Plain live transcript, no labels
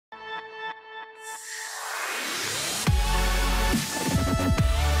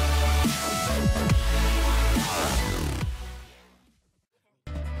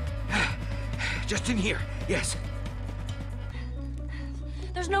Just in here, yes.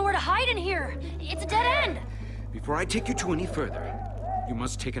 There's nowhere to hide in here. It's a dead end. Before I take you to any further, you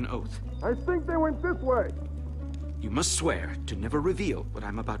must take an oath. I think they went this way. You must swear to never reveal what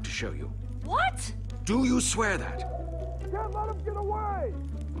I'm about to show you. What? Do you swear that? Can't let them get away!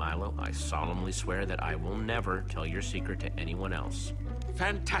 Milo, I solemnly swear that I will never tell your secret to anyone else.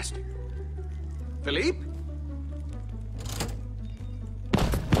 Fantastic. Philippe?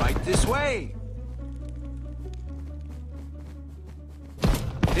 Right this way.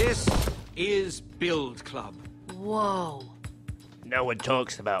 This is Build Club. Whoa. No one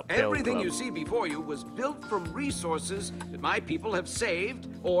talks about Build Everything Club. you see before you was built from resources that my people have saved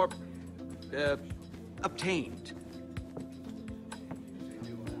or, obtained.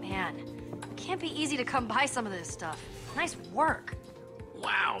 Man, can't be easy to come by some of this stuff. Nice work.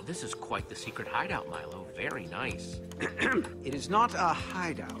 Wow, this is quite the secret hideout, Milo. Very nice. It is not a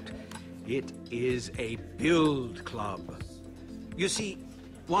hideout. It is a build club. You see,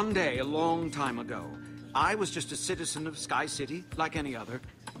 one day, a long time ago, I was just a citizen of Sky City, like any other.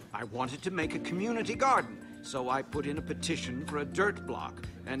 I wanted to make a community garden, so I put in a petition for a dirt block,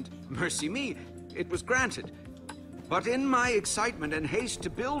 and mercy me, it was granted. But in my excitement and haste to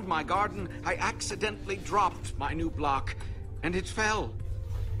build my garden, I accidentally dropped my new block, and it fell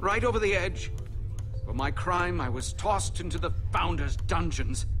right over the edge. For my crime, I was tossed into the Founder's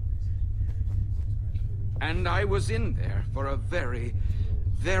dungeons. And I was in there for a very,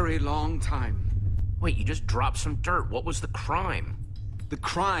 very long time. Wait, you just dropped some dirt. What was the crime? The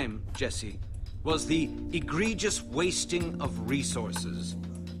crime, Jesse, was the egregious wasting of resources.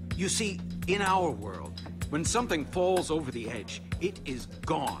 You see, in our world, when something falls over the edge, it is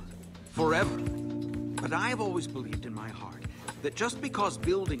gone. Forever. But I have always believed in my heart that just because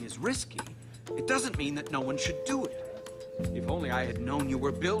building is risky, it doesn't mean that no one should do it. If only I had known you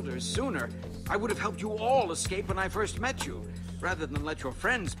were builders sooner, I would have helped you all escape when I first met you, rather than let your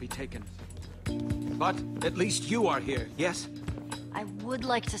friends be taken. But at least you are here, yes? I would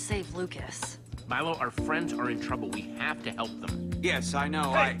like to save Lucas. Milo, our friends are in trouble. We have to help them. Yes, I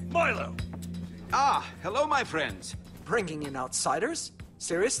know. Hey, Milo! Ah, hello, my friends. Bringing in outsiders?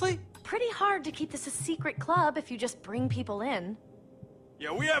 Seriously? Pretty hard to keep this a secret club if you just bring people in.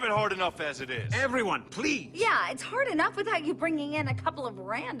 Yeah, we have it hard enough as it is. Everyone, please. Yeah, it's hard enough without you bringing in a couple of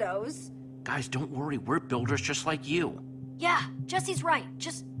randos. Guys, don't worry. We're builders just like you. Yeah, Jesse's right.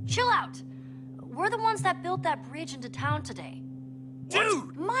 Just chill out. We're the ones that built that bridge into town today.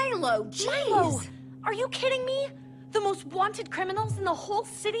 Dude! Milo, jeez! Milo! Are you kidding me? The most wanted criminals in the whole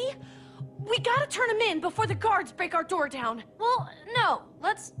city? We gotta turn them in before the guards break our door down. Well, no,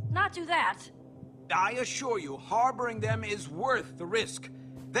 let's not do that. I assure you, harboring them is worth the risk.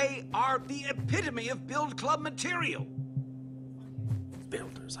 They are the epitome of Build Club material.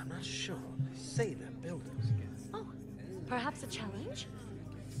 Builders, I'm not sure. They say they're builders. Oh, perhaps a challenge?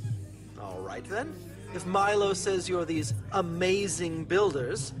 All right then. If Milo says you're these amazing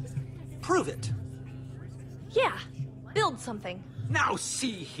builders, prove it. Yeah, build something. Now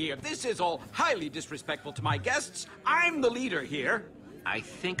see here, this is all highly disrespectful to my guests. I'm the leader here. I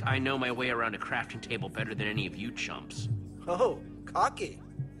think I know my way around a crafting table better than any of you chumps. Oh, cocky.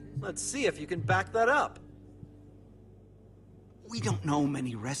 Let's see if you can back that up. We don't know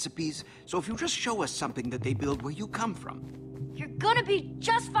many recipes, so if you just show us something that they build where you come from. You're gonna be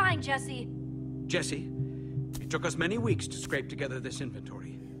just fine, Jesse. Jesse, it took us many weeks to scrape together this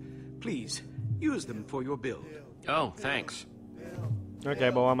inventory. Please, use them for your build. Oh, thanks. Okay,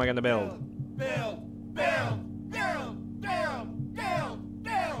 but what am I gonna build? Build!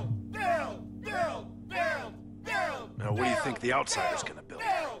 Now, what do you think the outsider's gonna build?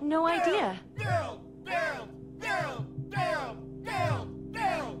 No idea.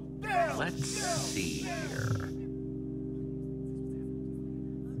 Let's see here.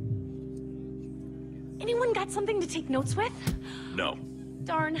 Anyone got something to take notes with? No.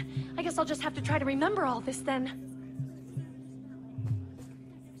 Darn, I guess I'll just have to try to remember all this then.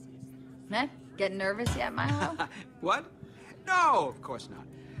 Eh? Getting nervous yet, Milo? What? No, of course not.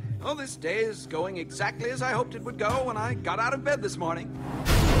 Well, this day is going exactly as I hoped it would go when I got out of bed this morning.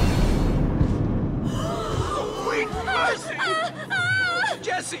 Wait, mercy!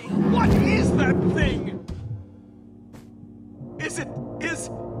 Jesse, what is that thing? Is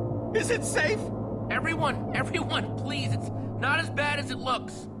it safe? Everyone, please. It's not as bad as it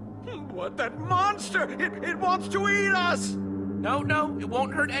looks. What, that monster? It wants to eat us! No, it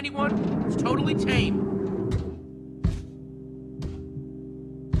won't hurt anyone. It's totally tame.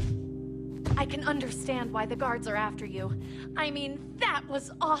 I can understand why the guards are after you. I mean, that was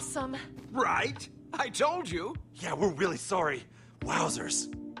awesome. Right? I told you. Yeah, we're really sorry.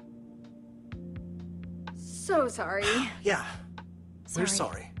 Wowzers. so sorry. Yeah, we're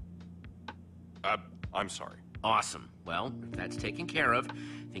sorry. I'm sorry. Awesome. Well, if that's taken care of,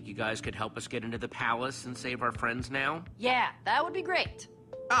 think you guys could help us get into the palace and save our friends now? Yeah, that would be great.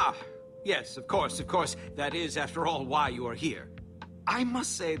 Ah, yes, of course, of course. That is, after all, why you are here. I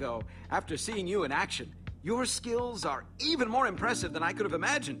must say, though, after seeing you in action, your skills are even more impressive than I could have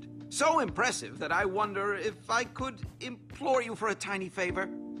imagined. So impressive that I wonder if I could implore you for a tiny favor.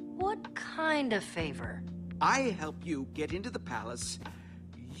 What kind of favor? I help you get into the palace.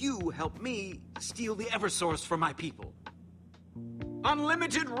 You help me steal the Eversource for my people.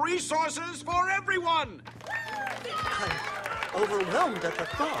 Unlimited resources for everyone! I'm overwhelmed at the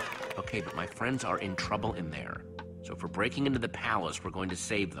thought. Okay, but my friends are in trouble in there. So if we're breaking into the palace, we're going to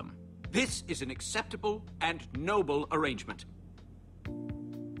save them. This is an acceptable and noble arrangement.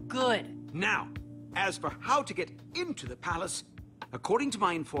 Good. Now, as for how to get into the palace, according to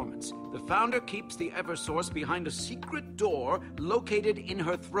my informants, the Founder keeps the Eversource behind a secret door located in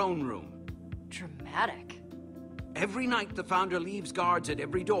her throne room. Dramatic. Every night, the Founder leaves guards at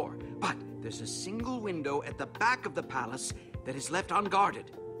every door, but there's a single window at the back of the palace that is left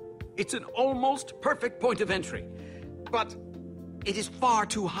unguarded. It's an almost perfect point of entry, but it is far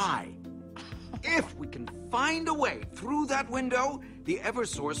too high. If we can find a way through that window, the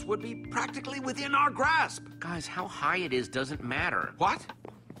Eversource would be practically within our grasp. Guys, how high it is doesn't matter. What?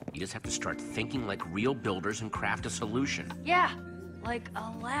 You just have to start thinking like real builders and craft a solution. Yeah, like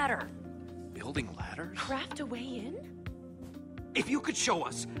a ladder. Building ladders? Craft a way in? If you could show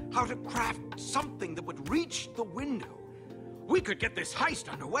us how to craft something that would reach the window, we could get this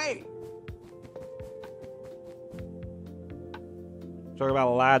heist underway. Talk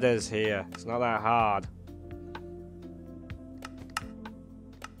about ladders here. It's not that hard.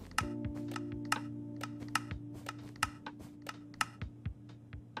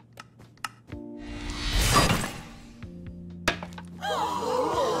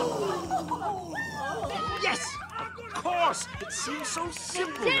 Yes! Of course! It seems so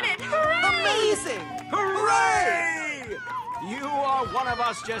simple. Did it! now. Hooray! Amazing! Hooray! You are one of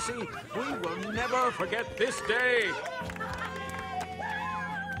us, Jesse. We will never forget this day.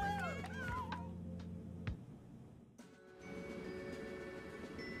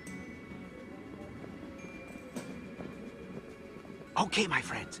 Okay, my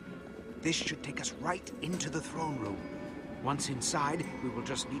friends. This should take us right into the throne room. Once inside, we will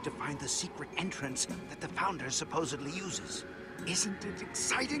just need to find the secret entrance that the Founder supposedly uses. Isn't it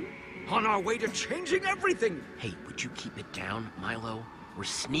exciting? On our way to changing everything! Hey, would you keep it down, Milo? We're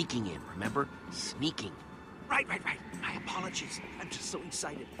sneaking in, remember? Sneaking. Right. My apologies. I'm just so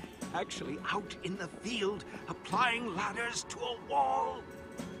excited. Actually out in the field, applying ladders to a wall.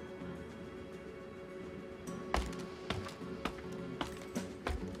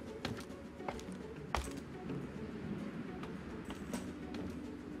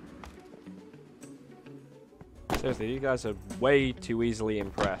 Seriously, you guys are way too easily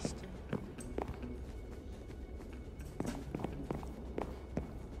impressed.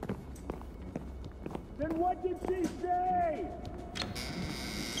 Then what did she say?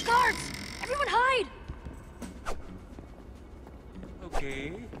 Guards! Everyone hide!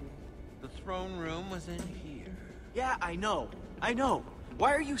 Okay. The throne room was in here. Yeah, I know.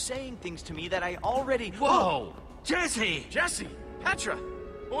 Why are you saying things to me that I already... Whoa! Jesse! Jesse! Petra!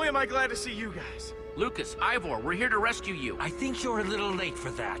 Boy, am I glad to see you guys. Lucas, Ivor, we're here to rescue you. I think you're a little late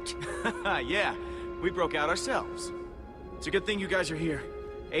for that. Yeah, we broke out ourselves. It's a good thing you guys are here.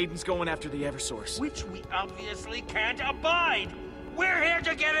 Aiden's going after the Eversource. Which we obviously can't abide. We're here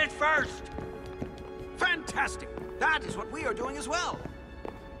to get it first. Fantastic! That is what we are doing as well.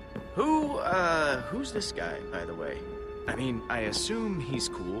 Who's this guy, by the way? I mean, I assume he's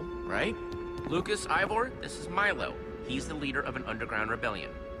cool, right? Lucas, Ivor, this is Milo. He's the leader of an underground rebellion.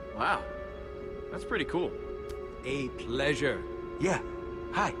 Wow. That's pretty cool. A pleasure. Yeah.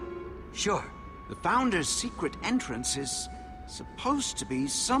 Hi. Sure. The Founder's secret entrance is supposed to be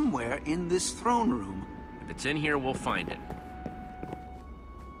somewhere in this throne room. If it's in here, we'll find it.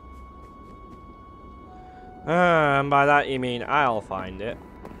 And by that you mean I'll find it.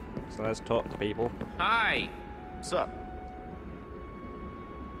 So let's talk to people. Hi! What's up?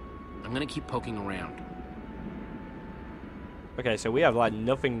 I'm gonna keep poking around. Okay, so we have like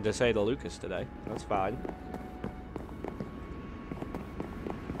nothing to say to Lucas today. That's fine.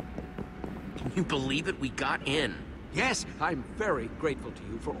 Can you believe it? We got in. Yes, I'm very grateful to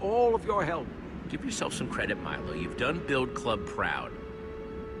you for all of your help. Give yourself some credit, Milo. You've done Build Club proud.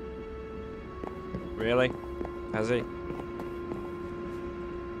 Really? Has he?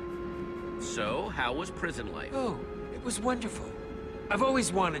 So, how was prison life? Oh, it was wonderful. I've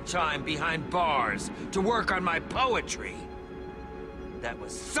always wanted time behind bars to work on my poetry. That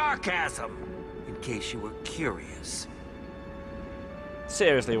was sarcasm, in case you were curious.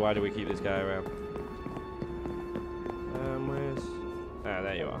 Seriously, why do we keep this guy around? Where's... Ah,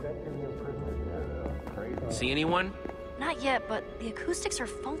 there you are. See anyone? Not yet, but the acoustics are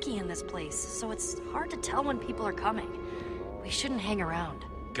funky in this place, so it's hard to tell when people are coming. We shouldn't hang around.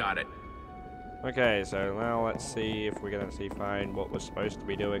 Got it. Okay, so now let's see if we're gonna find what we're supposed to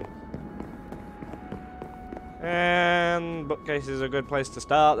be doing. And bookcase is a good place to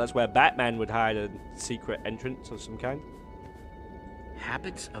start. That's where Batman would hide a secret entrance of some kind.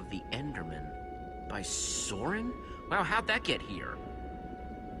 Habits of the Enderman by Soren? Wow, how'd that get here?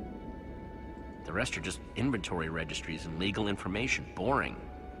 The rest are just inventory registries and legal information. Boring.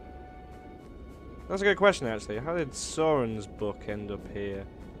 That's a good question, actually. How did Soren's book end up here?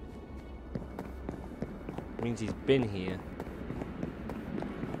 It means he's been here.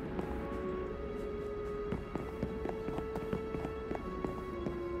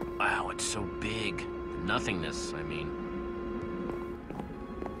 Wow, it's so big. Nothingness, I mean.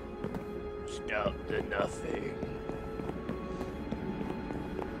 Stop the nothing.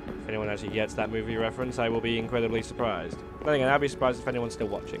 If anyone actually gets that movie reference, I will be incredibly surprised. Then again, I'll be surprised if anyone's still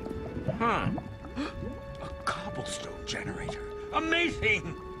watching. Huh. A cobblestone generator.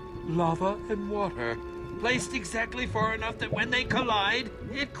 Amazing! Lava and water. Placed exactly far enough that when they collide,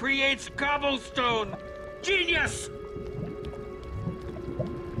 it creates cobblestone. Genius!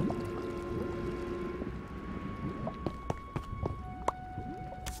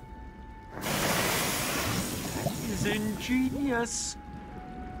 That is ingenious.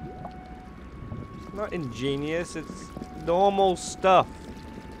 It's not ingenious, it's normal stuff.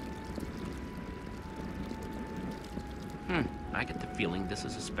 I get the feeling this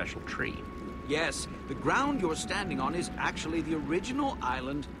is a special tree. Yes, the ground you're standing on is actually the original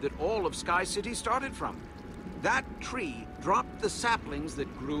island that all of Sky City started from. That tree dropped the saplings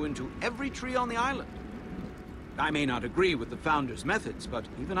that grew into every tree on the island. I may not agree with the founder's methods, but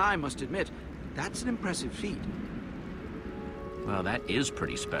even I must admit, that's an impressive feat. Well, that is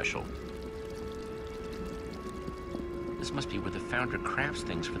pretty special. This must be where the founder crafts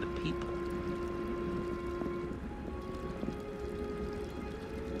things for the people.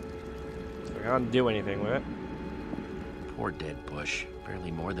 I can't do anything with it. Poor dead bush. Barely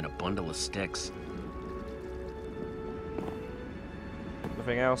more than a bundle of sticks.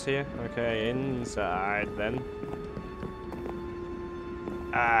 Nothing else here? Okay, inside then.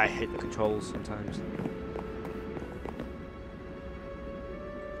 I hate the controls sometimes.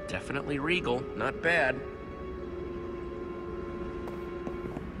 Definitely regal. Not bad.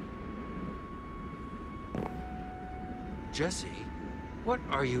 Jesse, what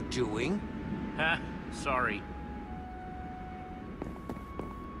are you doing? Ha, sorry.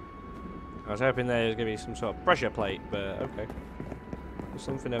 I was hoping there was going to be some sort of pressure plate, but okay. There's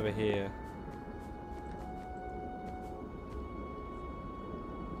something over here.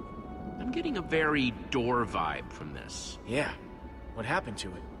 I'm getting a very door vibe from this. Yeah. What happened to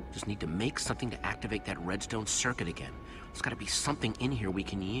it? Just need to make something to activate that redstone circuit again. There's gotta be something in here we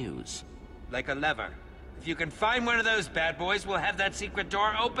can use. Like a lever. If you can find one of those bad boys, we'll have that secret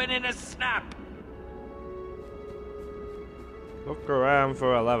door open in a snap. Look around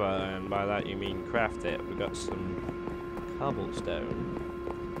for a lever, and by that you mean craft it. We got some cobblestone,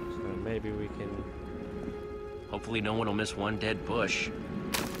 so maybe we can... Hopefully no one will miss one dead bush.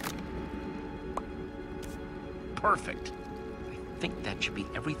 Perfect. I think that should be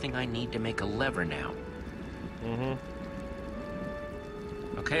everything I need to make a lever now. Mm-hmm.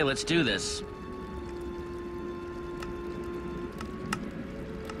 Okay, let's do this.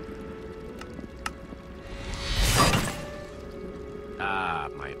 Ah,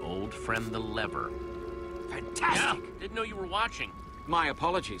 my old friend the lever. Fantastic! Yeah, didn't know you were watching. My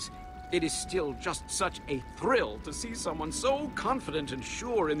apologies. It is still just such a thrill to see someone so confident and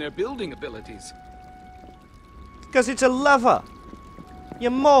sure in their building abilities. Because it's a lever!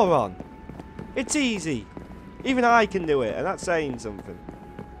 You moron! It's easy! Even I can do it, and that's saying something.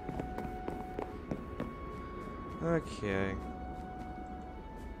 Okay.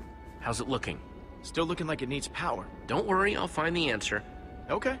 How's it looking? Still looking like it needs power. Don't worry, I'll find the answer.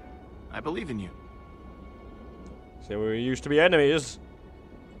 Okay. I believe in you. So we used to be enemies.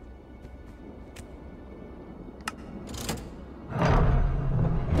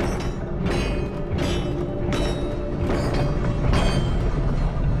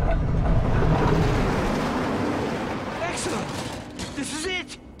 Excellent! This is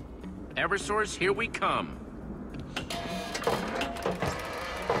it! Eversource, here we come.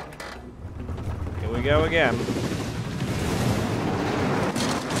 Here we go again.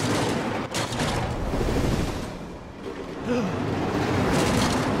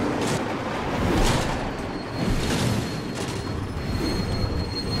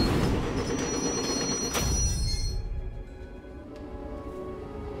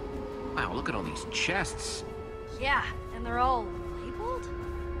 Wow, look at all these chests. Yeah, and they're all labeled?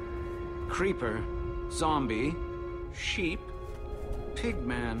 Creeper, zombie, sheep,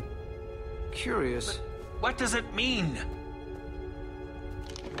 pigman. Curious. What does it mean?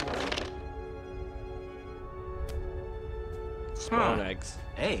 Spawn eggs.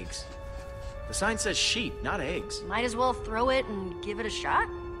 Eggs? The sign says sheep, not eggs. Might as well throw it and give it a shot.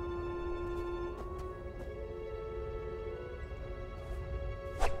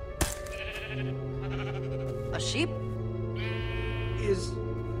 A sheep?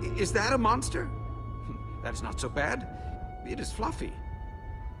 Is that a monster? That's not so bad. It is fluffy.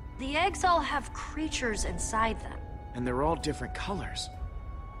 The eggs all have creatures inside them. And they're all different colors.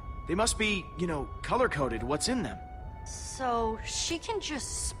 They must be, you know, color-coded what's in them. So she can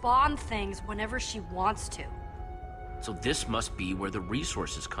just spawn things whenever she wants to. So this must be where the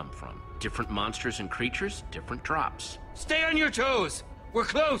resources come from. Different monsters and creatures, different drops. Stay on your toes! We're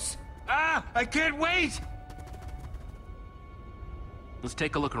close! Ah, I can't wait! Let's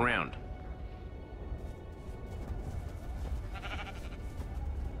take a look around.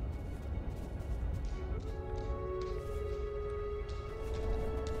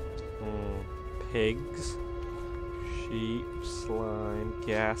 Pigs, sheep, slime,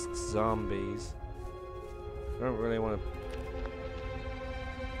 ghasts, zombies. I don't really want to.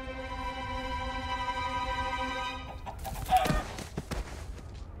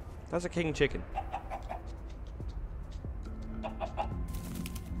 That's a king chicken.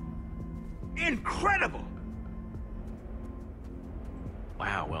 Incredible!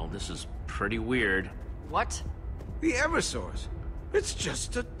 Wow, well, this is pretty weird. What? The Eversource. It's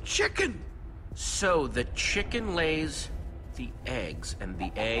just a chicken. So the chicken lays the eggs, and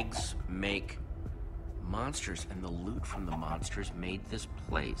the eggs make monsters, and the loot from the monsters made this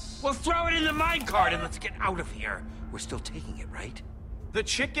place. Well, throw it in the minecart and let's get out of here. We're still taking it, right? The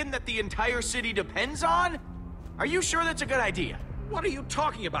chicken that the entire city depends on? Are you sure that's a good idea? What are you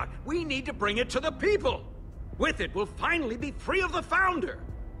talking about? We need to bring it to the people. With it, we'll finally be free of the Founder.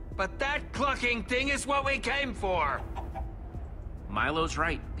 But that clucking thing is what we came for. Milo's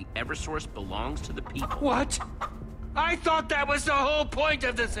right. The Eversource belongs to the people. What? I thought that was the whole point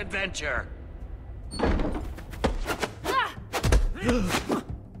of this adventure.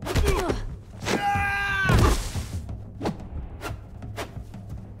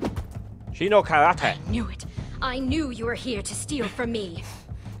 She no karate. I knew it. I knew you were here to steal from me.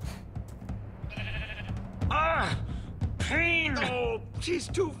 Ah! Pain! Oh, she's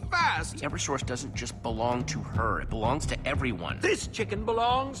too fast. The Eversource doesn't just belong to her. It belongs to everyone. This chicken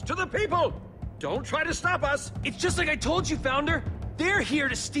belongs to the people. Don't try to stop us. It's just like I told you, Founder. They're here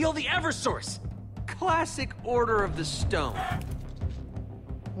to steal the Eversource. Classic Order of the Stone.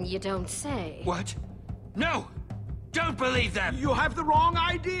 You don't say. What? No! Don't believe them! You have the wrong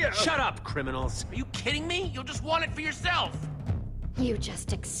idea. Shut up, criminals. Are you kidding me? You'll just want it for yourself. You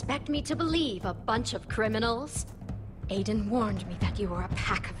just expect me to believe a bunch of criminals? Aiden warned me that you were a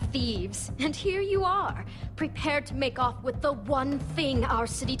pack of thieves, and here you are, prepared to make off with the one thing our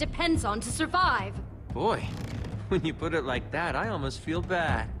city depends on to survive. Boy, when you put it like that, I almost feel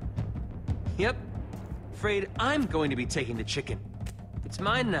bad. Yep. Afraid I'm going to be taking the chicken. It's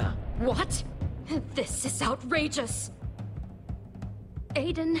mine now. What? This is outrageous.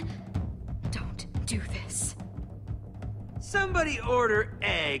 Aiden, don't do this. Somebody order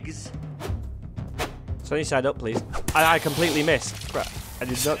eggs. Sunny side up, please. I completely missed. Crap. I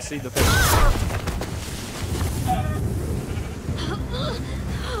did not see the thing.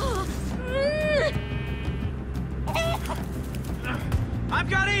 I've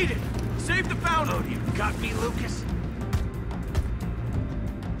got Aiden! Save the Founder! Oh, you got me, Lucas.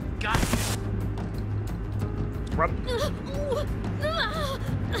 Got you. Run.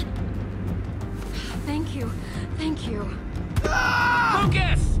 Thank you. Thank you.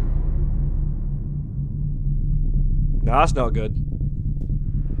 Lucas! No, that's not good.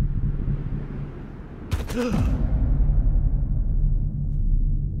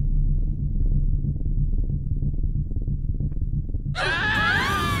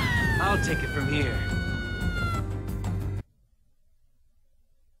 I'll take it from here.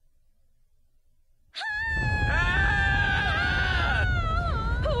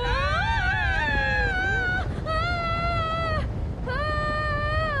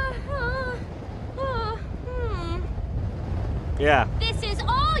 Yeah. This is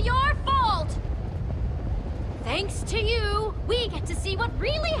all your fault! Thanks to you, we get to see what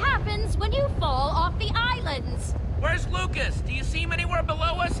really happens when you fall off the islands. Where's Lucas? Do you see him anywhere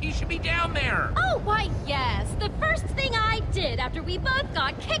below us? He should be down there. Oh, why, yes. The first thing I did after we both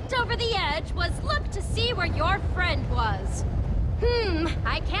got kicked over the edge was look to see where your friend was.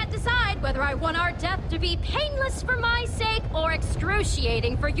 I can't decide whether I want our death to be painless for my sake or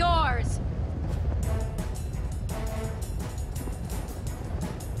excruciating for yours.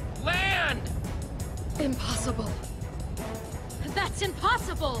 Land! Impossible. That's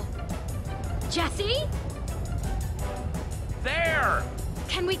impossible! Jesse? There!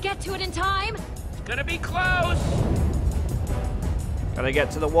 Can we get to it in time? It's gonna be close! Gotta get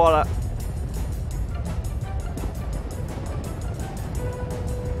to the water.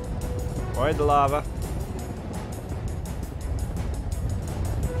 Avoid the lava.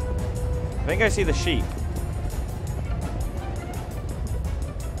 I think I see the sheep.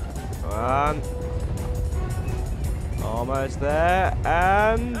 Come on. Almost there,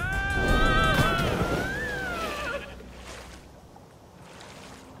 and...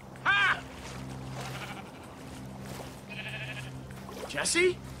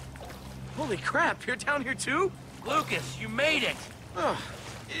 Jesse? Holy crap, you're down here too? Lucas, you made it! Oh,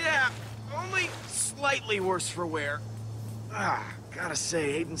 yeah, only slightly worse for wear. Gotta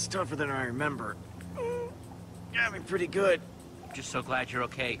say, Aiden's tougher than I remember. Got me pretty good. Just so glad you're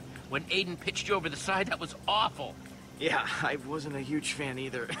okay. When Aiden pitched you over the side, that was awful. Yeah, I wasn't a huge fan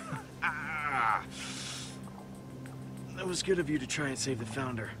either. That was good of you to try and save the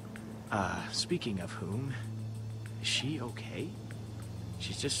Founder. Speaking of whom, is she okay?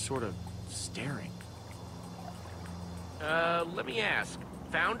 She's just sort of staring. Let me ask.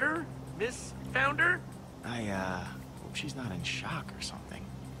 Founder? Miss Founder? I, hope she's not in shock or something.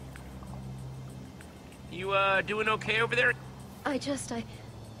 You, doing okay over there? I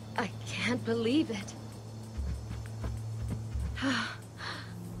can't believe it.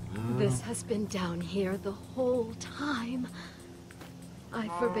 This has been down here the whole time. I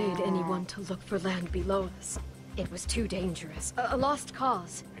forbade anyone to look for land below us. It was too dangerous. A lost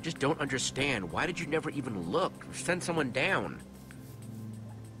cause. I just don't understand. Why did you never even look or send someone down?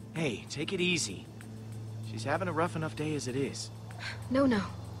 Hey, take it easy. She's having a rough enough day as it is. No.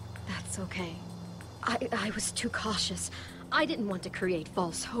 That's okay. I was too cautious. I didn't want to create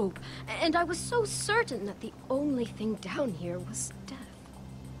false hope. And I was so certain that the only thing down here was death.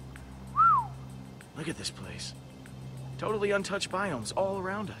 Look at this place. Totally untouched biomes all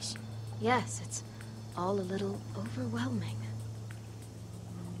around us. Yes, it's all a little overwhelming.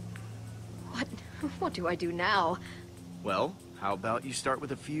 What do I do now? Well, how about you start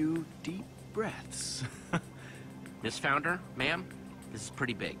with a few deep breaths? Miss Founder, ma'am, this is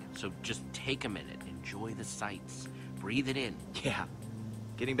pretty big, so just take a minute. Enjoy the sights. Breathe it in. Yeah.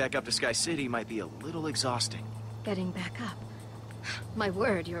 Getting back up to Sky City might be a little exhausting. Getting back up. My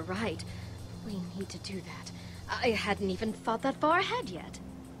word, you're right. We need to do that. I hadn't even thought that far ahead yet.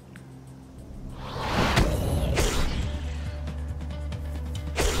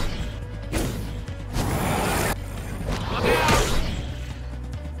 Look out!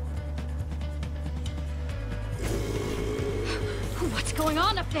 What's going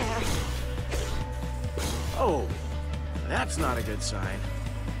on up there? Oh, that's not a good sign.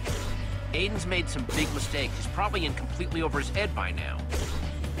 Aiden's made some big mistakes. He's probably in completely over his head by now.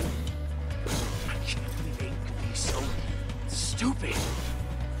 I can't believe Aiden could be so stupid.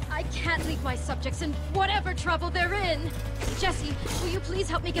 I can't leave my subjects in whatever trouble they're in. Jesse, will you please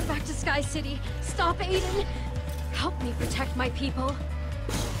help me get back to Sky City? Stop Aiden. Help me protect my people.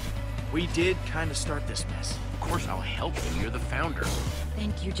 We did kind of start this mess. Of course I'll help you. You're the Founder.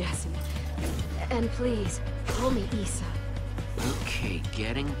 Thank you, Jesse. And please, call me Issa. Okay,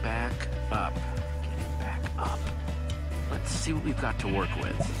 getting back up. Getting back up. Let's see what we've got to work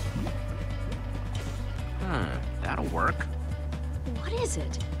with. That'll work. What is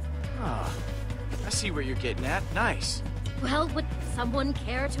it? Ah, I see where you're getting at. Nice. Well, would someone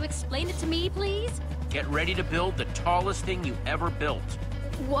care to explain it to me, please? Get ready to build the tallest thing you ever built.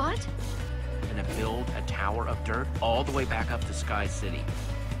 What? We're gonna build a tower of dirt all the way back up to Sky City.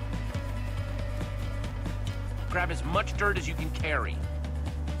 Grab as much dirt as you can carry.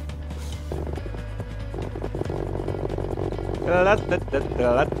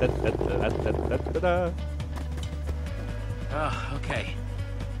 Okay.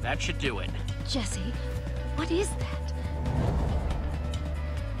 That should do it. Jesse, what is that?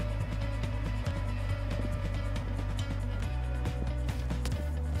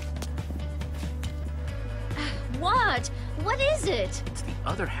 What? What is it? It's the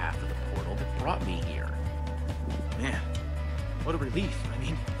other half of the portal that brought me here. Man, what a relief. I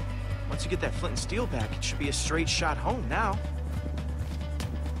mean, once you get that flint and steel back, it should be a straight shot home now.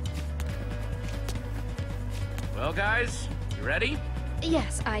 Well, guys, you ready?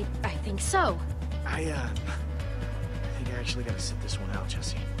 Yes, I think so. I think I actually gotta sit this one out,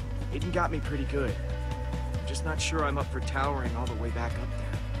 Jesse. Aiden got me pretty good. I'm just not sure I'm up for towering all the way back up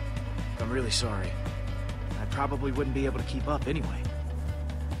there. I'm really sorry. I probably wouldn't be able to keep up anyway.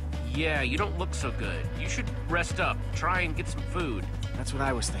 Yeah, you don't look so good. You should rest up. Try and get some food. That's what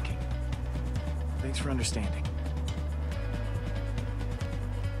I was thinking. Thanks for understanding.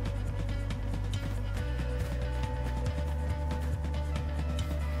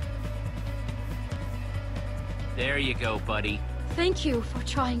 There you go, buddy. Thank you for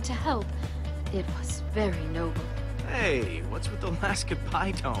trying to help. It was very noble. Hey, what's with the last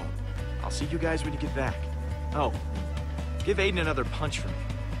goodbye tone? I'll see you guys when you get back. Oh, give Aiden another punch for me.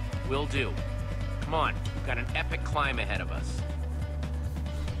 Will do. Come on, we've got an epic climb ahead of us.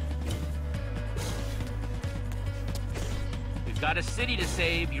 We've got a city to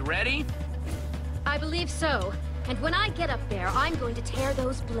save. You ready? I believe so. And when I get up there, I'm going to tear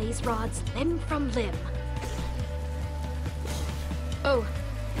those blaze rods limb from limb. Oh,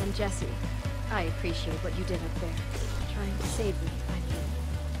 and Jesse, I appreciate what you did up there. Trying to save me, I mean.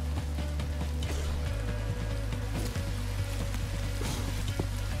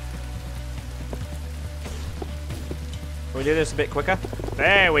 Can we do this a bit quicker?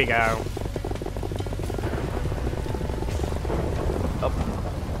 There we go. Up.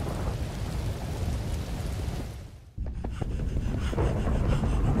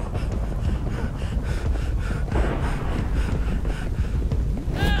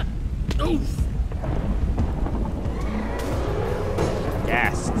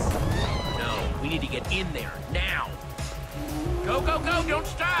 Yes. No, we need to get in there, now. Go, go, go, don't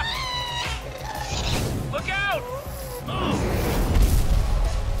stop! Look out! Oh.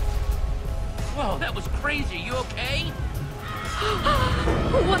 Whoa, that was crazy. You okay?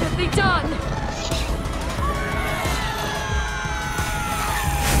 What have they done?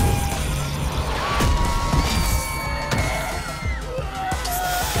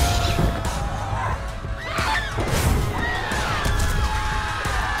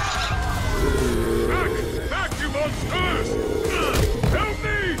 Back, you monsters! Help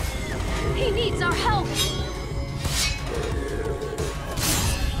me! He needs our help!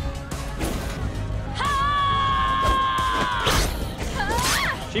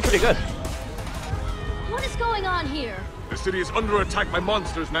 She's pretty good. What is going on here? The city is under attack by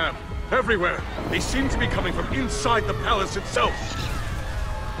monsters, ma'am. Everywhere. They seem to be coming from inside the palace itself.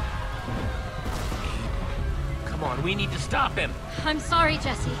 Come on, we need to stop him. I'm sorry,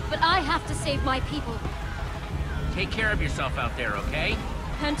 Jesse, but I have to save my people. Take care of yourself out there, okay?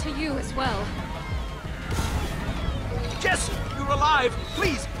 And to you as well. Jesse, you're alive.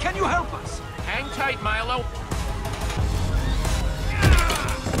 Please, can you help us? Hang tight, Milo.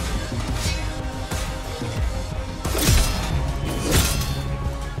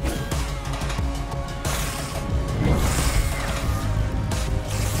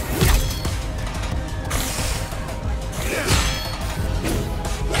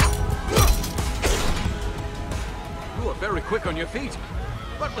 You are very quick on your feet.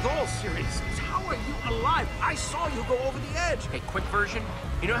 But with all seriousness, how are you alive? I saw you go over the edge. Hey, quick version.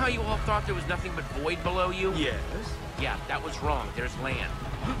 You know how you all thought there was nothing but void below you? Yes? Yeah, that was wrong. There's land.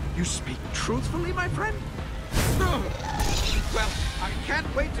 You speak truthfully, my friend? Well, I can't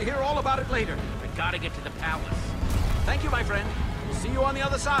wait to hear all about it later. We gotta get to the palace. Thank you, my friend. We'll see you on the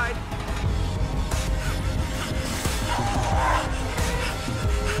other side.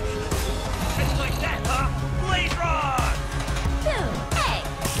 It's like that, huh? Blaze rod! Hey!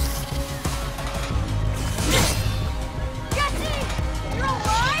 Jesse! You're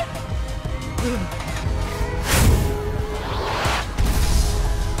alive?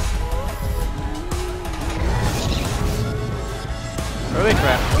 Holy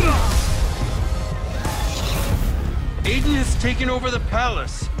crap. Aiden has taken over the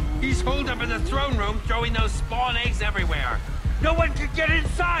palace. He's holed up in the throne room throwing those spawn eggs everywhere. No one can get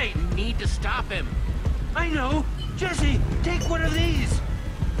inside! We need to stop him. I know! Jesse, take one of these!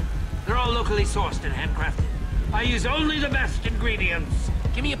 They're all locally sourced and handcrafted. I use only the best ingredients.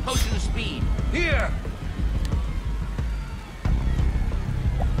 Give me a potion of speed. Here!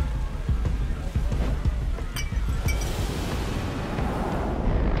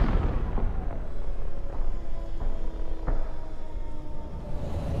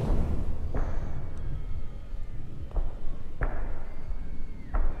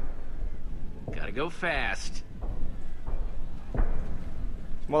 Gotta go fast.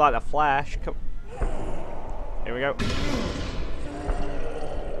 It's more like the Flash. Come. Here we go.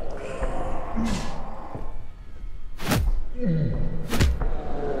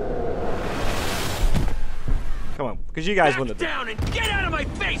 Come Because you guys Back wanted to. down and get out of my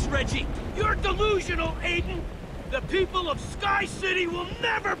face, Reggie! You're delusional, Aiden! The people of Sky City will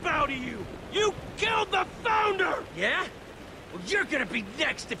never bow to you! You killed the founder! Yeah? Well, you're gonna be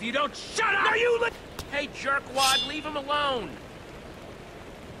next if you don't shut up! Now you Hey, jerkwad, leave him alone!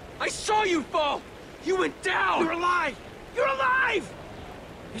 I saw you fall! You went down! You're alive! You're alive!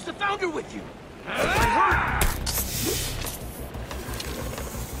 Is the founder with you?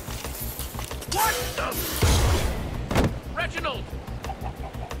 What the... Reginald!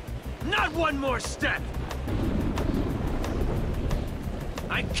 Not one more step!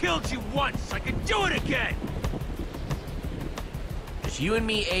 I killed you once! I can do it again! Just you and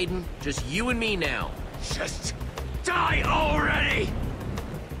me, Aiden. Just you and me now. Just die already!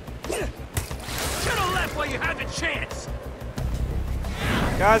 Should've left while you had the chance!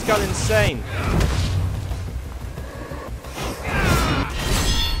 Guy's gone insane.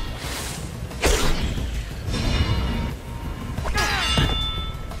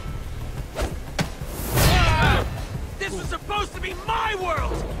 This was supposed to be my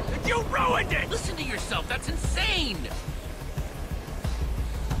world! And you ruined it! Listen to yourself, that's insane!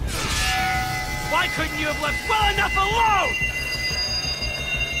 Why couldn't you have left well enough alone?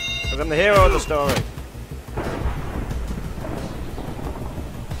 Because I'm the hero of the story.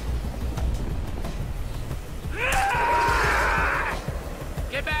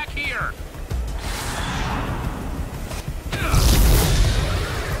 Get back here!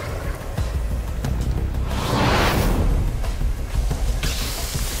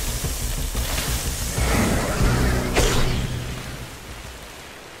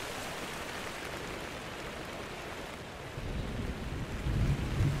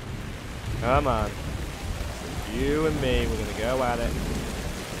 Come on. You and me, we're gonna go at it.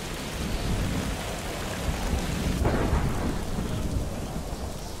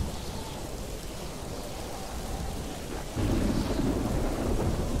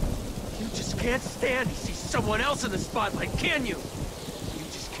 You just can't stand to see someone else in the spotlight, can you? You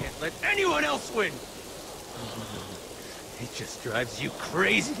just can't let anyone else win. It just drives you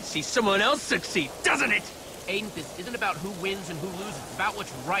crazy to see someone else succeed, doesn't it? Aiden, this isn't about who wins and who loses. It's about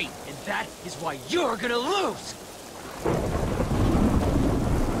what's right. And that is why you're gonna lose!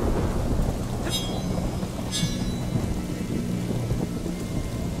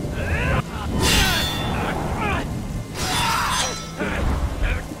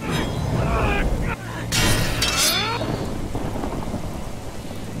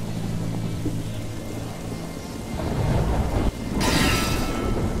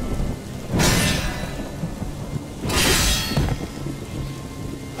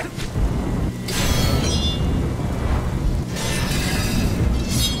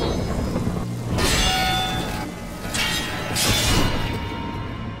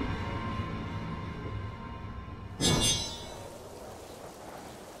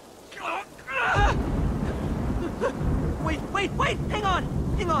 Wait, hang on.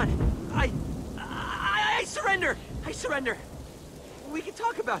 I surrender. I surrender. We can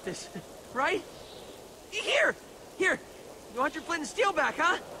talk about this, right? Here. You want your flint and steel back,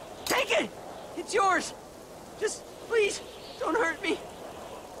 huh? Take it. It's yours. Just, please, don't hurt me.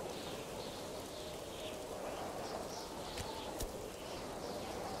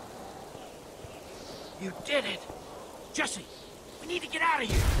 You did it. Jesse, we need to get out of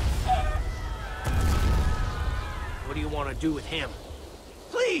here. What do you want to do with him?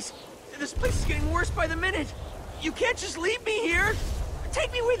 Please! This place is getting worse by the minute! You can't just leave me here!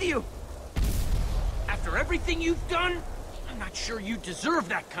 Take me with you! After everything you've done, I'm not sure you deserve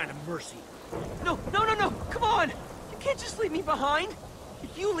that kind of mercy. No! Come on! You can't just leave me behind!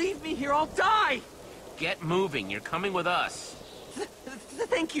 If you leave me here, I'll die! Get moving. You're coming with us.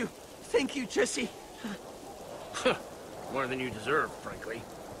 Thank you. Thank you, Jesse. More than you deserve, frankly.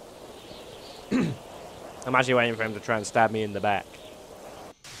 I'm actually waiting for him to try and stab me in the back.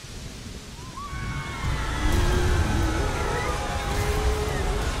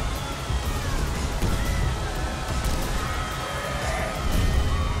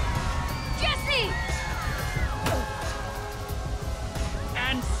 Jesse!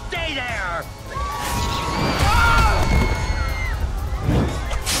 And stay there!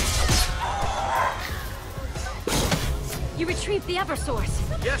 You retrieved the Eversource.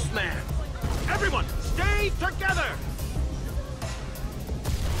 Yes, ma'am. Everyone, stay together!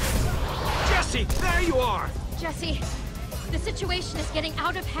 Jesse, there you are! Jesse, the situation is getting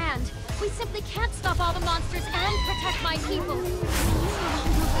out of hand. We simply can't stop all the monsters and protect my people. The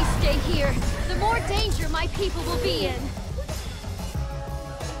longer we stay here, the more danger my people will be in.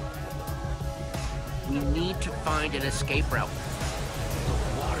 We need to find an escape route. The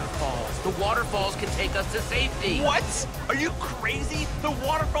waterfalls. The waterfalls can take us to safety. What? Are you crazy? The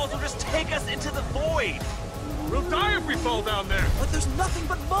waterfalls will just take us into the void. We'll die if we fall down there. But there's nothing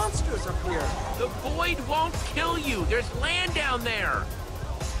but monsters up here. The void won't kill you. There's land down there.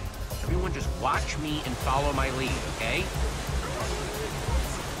 Everyone just watch me and follow my lead, okay?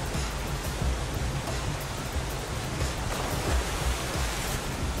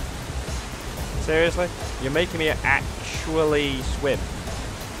 Seriously? You're making me actually swim.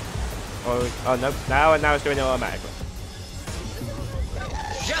 Oh no, now it's doing it automatically.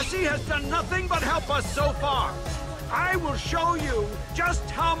 Jesse has done nothing but help us so far. I will show you just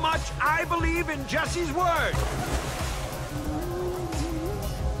how much I believe in Jesse's word.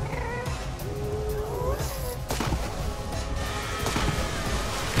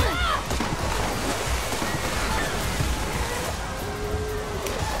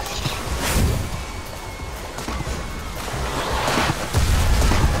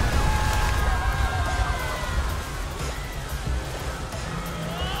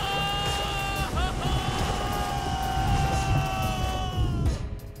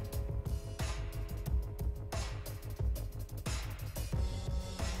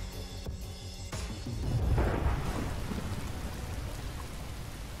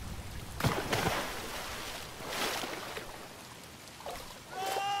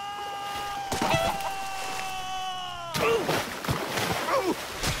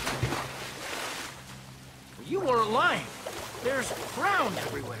 You weren't lying. There's ground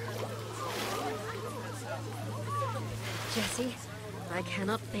everywhere. Jesse, I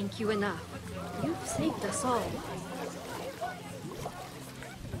cannot thank you enough. You've saved us all.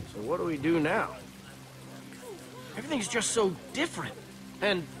 So what do we do now? Everything's just so different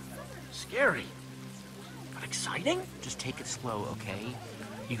and scary. But exciting? Just take it slow, okay?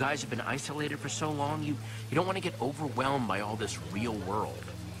 You guys have been isolated for so long, you don't want to get overwhelmed by all this real world.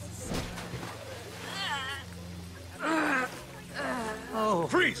 Oh.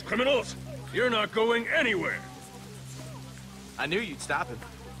 Freeze, criminals! You're not going anywhere. I knew you'd stop him.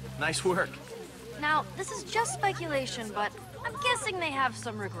 Nice work. Now, this is just speculation, but I'm guessing they have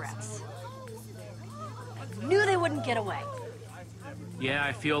some regrets. I knew they wouldn't get away. Yeah,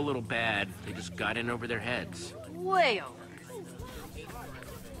 I feel a little bad. They just got in over their heads. Way over.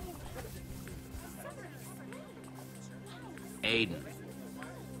 Aiden.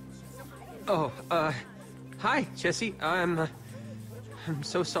 Oh, hi, Jesse. I'm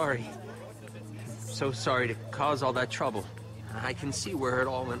so sorry. So sorry to cause all that trouble. I can see where it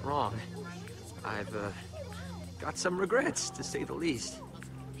all went wrong. I've, got some regrets, to say the least.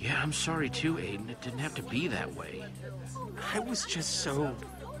 Yeah, I'm sorry too, Aiden. It didn't have to be that way. I was just so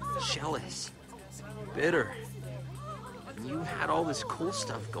jealous, bitter. You had all this cool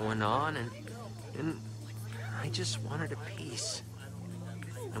stuff going on, and I just wanted a peace.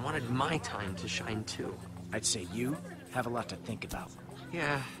 I wanted my time to shine too. I'd say you have a lot to think about.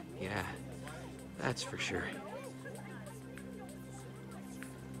 Yeah, that's for sure.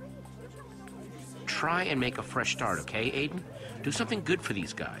 Try and make a fresh start, okay, Aiden? Do something good for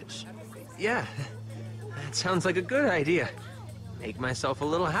these guys. Yeah, that sounds like a good idea. Make myself a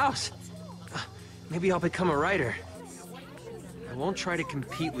little house. Maybe I'll become a writer. I won't try to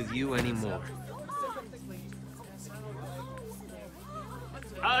compete with you anymore.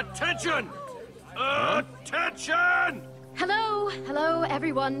 Attention! Attention! Hello,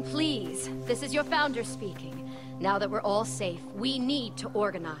 everyone, please. This is your founder speaking. Now that we're all safe, we need to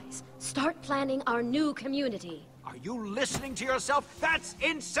organize. Start planning our new community. Are you listening to yourself? That's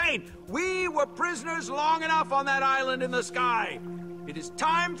insane! We were prisoners long enough on that island in the sky. It is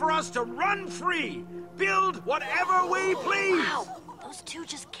time for us to run free. Build whatever we please. Wow, those two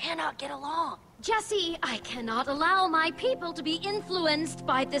just cannot get along. Jesse, I cannot allow my people to be influenced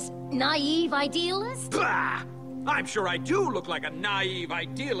by this naive idealist. Bah! I'm sure I do look like a naive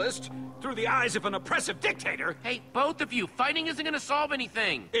idealist through the eyes of an oppressive dictator. Hey, both of you, fighting isn't gonna solve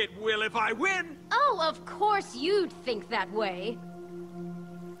anything. It will if I win. Oh, of course you'd think that way.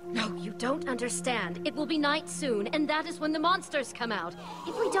 No, you don't understand. It will be night soon, and that is when the monsters come out.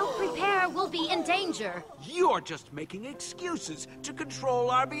 If we don't prepare, we'll be in danger. You're just making excuses to control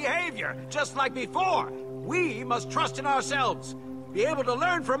our behavior, just like before. We must trust in ourselves, be able to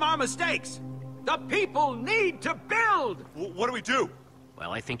learn from our mistakes. The people need to build! What do we do?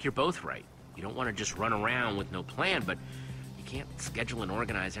 Well, I think you're both right. You don't want to just run around with no plan, but you can't schedule and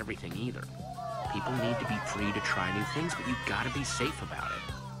organize everything either. People need to be free to try new things, but you've got to be safe about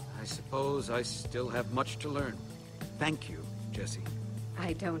it. I suppose I still have much to learn. Thank you, Jesse.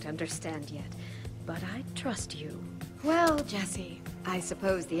 I don't understand yet, but I trust you. Well, Jesse, I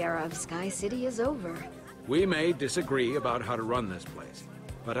suppose the era of Sky City is over. We may disagree about how to run this place,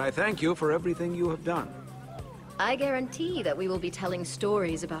 But I thank you for everything you have done. I guarantee that we will be telling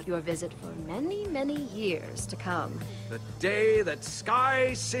stories about your visit for many, many years to come. The day that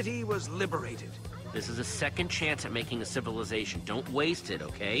Sky City was liberated. This is a second chance at making a civilization. Don't waste it,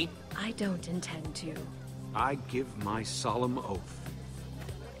 okay? I don't intend to. I give my solemn oath.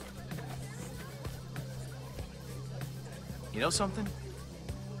 You know something?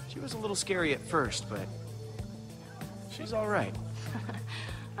 She was a little scary at first, but she's all right.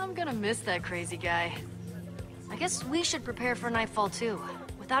 I'm gonna miss that crazy guy. I guess we should prepare for nightfall too.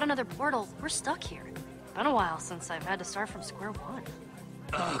 Without another portal, we're stuck here. Been a while since I've had to start from square one.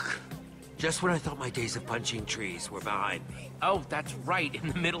 Ugh. Just when I thought my days of punching trees were behind me. Oh, that's right. In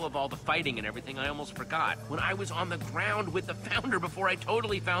the middle of all the fighting and everything, I almost forgot. When I was on the ground with the Founder before I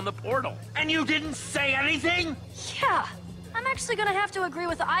totally found the portal. And you didn't say anything? Yeah, I'm actually gonna have to agree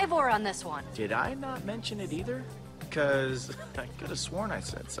with Ivor on this one. Did I not mention it either? Because I could have sworn I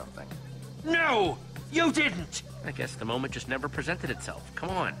said something. No, you didn't. I guess the moment just never presented itself.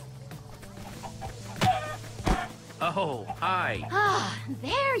 Come on. Oh, hi. Ah,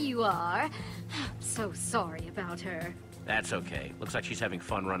 there you are. So sorry about her. That's okay. Looks like she's having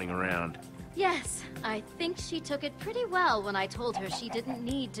fun running around. Yes, I think she took it pretty well when I told her she didn't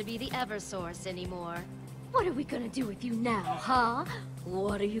need to be the Eversource anymore. What are we gonna do with you now, huh?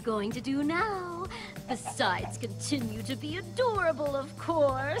 What are you going to do now? Besides, continue to be adorable, of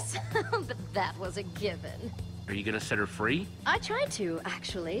course. But that was a given. Are you gonna set her free? I tried to,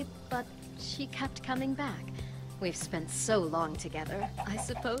 actually, but she kept coming back. We've spent so long together, I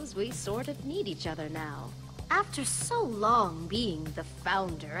suppose we sort of need each other now. After so long being the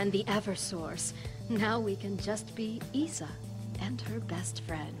Founder and the Eversource, now we can just be Isa and her best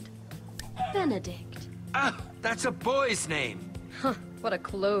friend, Benedict. Ah, that's a boy's name. Huh, what a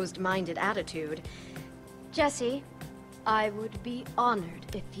closed-minded attitude. Jesse, I would be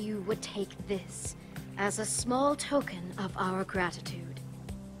honored if you would take this as a small token of our gratitude.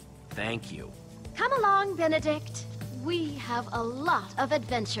 Thank you. Come along, Benedict. We have a lot of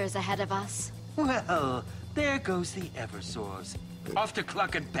adventures ahead of us. Well, there goes the Eversource. Off to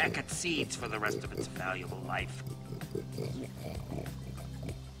cluck and peck at seeds for the rest of its valuable life.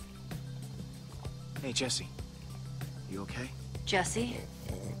 Hey, Jesse. You okay? Jesse?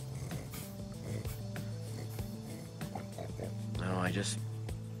 No, I just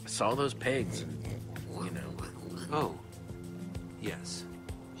saw those pigs, you know. Oh, yes.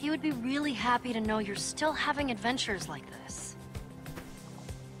 He would be really happy to know you're still having adventures like this.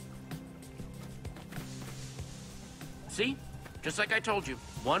 See? Just like I told you.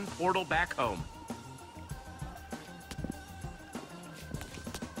 One portal back home.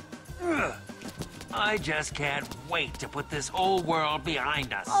 Ugh. I just can't wait to put this whole world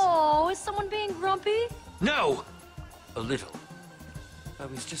behind us. Oh, is someone being grumpy? No! A little. I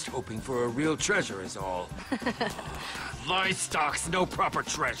was just hoping for a real treasure is all. Livestock's no proper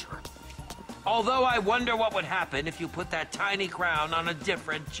treasure. Although I wonder what would happen if you put that tiny crown on a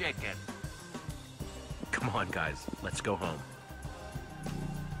different chicken. Come on, guys. Let's go home.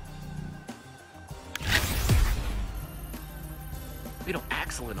 You know,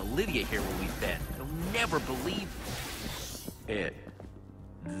 Axel and Olivia here when we've been. They'll never believe it.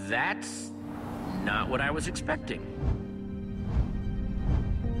 That's not what I was expecting.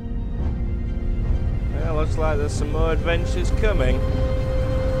 Yeah, looks like there's some more adventures coming.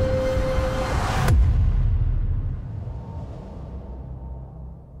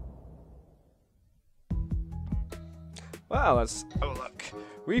 Well, let's have a look.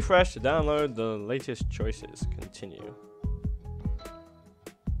 Refresh to download the latest choices. Continue.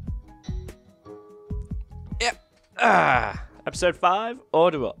 Yep. Episode 5,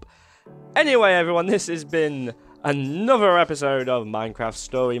 Order Up. Anyway, everyone, this has been another episode of Minecraft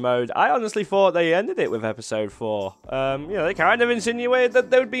Story Mode. I honestly thought they ended it with episode 4. You know, they kind of insinuated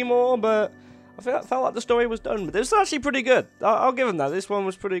that there would be more, but I felt like the story was done. But it was actually pretty good. I'll give them that. This one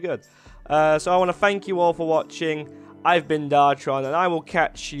was pretty good. So I want to thank you all for watching. I've been Dartron, and I will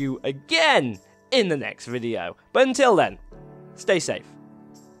catch you again in the next video. But until then, stay safe.